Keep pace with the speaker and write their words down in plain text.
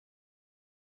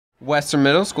Western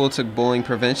Middle School took bullying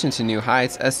prevention to new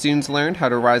heights as students learned how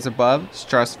to rise above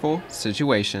stressful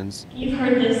situations. You've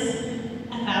heard this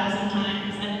 1,000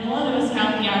 times, and a lot of us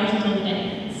count the hours until the day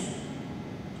ends.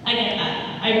 I get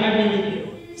that. I really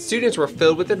do. Students were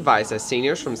filled with advice as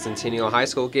seniors from Centennial High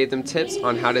School gave them tips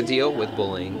on how to deal with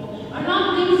bullying. Are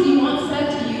not things you want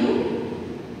said to you?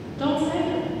 Don't say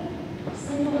them.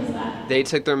 Simple as that. They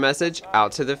took their message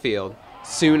out to the field.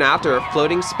 Soon after,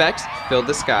 floating specks filled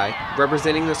the sky,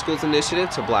 representing the school's initiative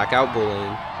to black out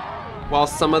bullying. While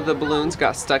some of the balloons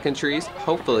got stuck in trees,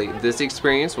 hopefully this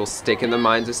experience will stick in the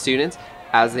minds of students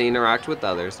as they interact with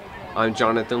others. I'm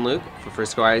Jonathan Luke for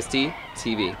Frisco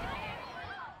ISD-TV.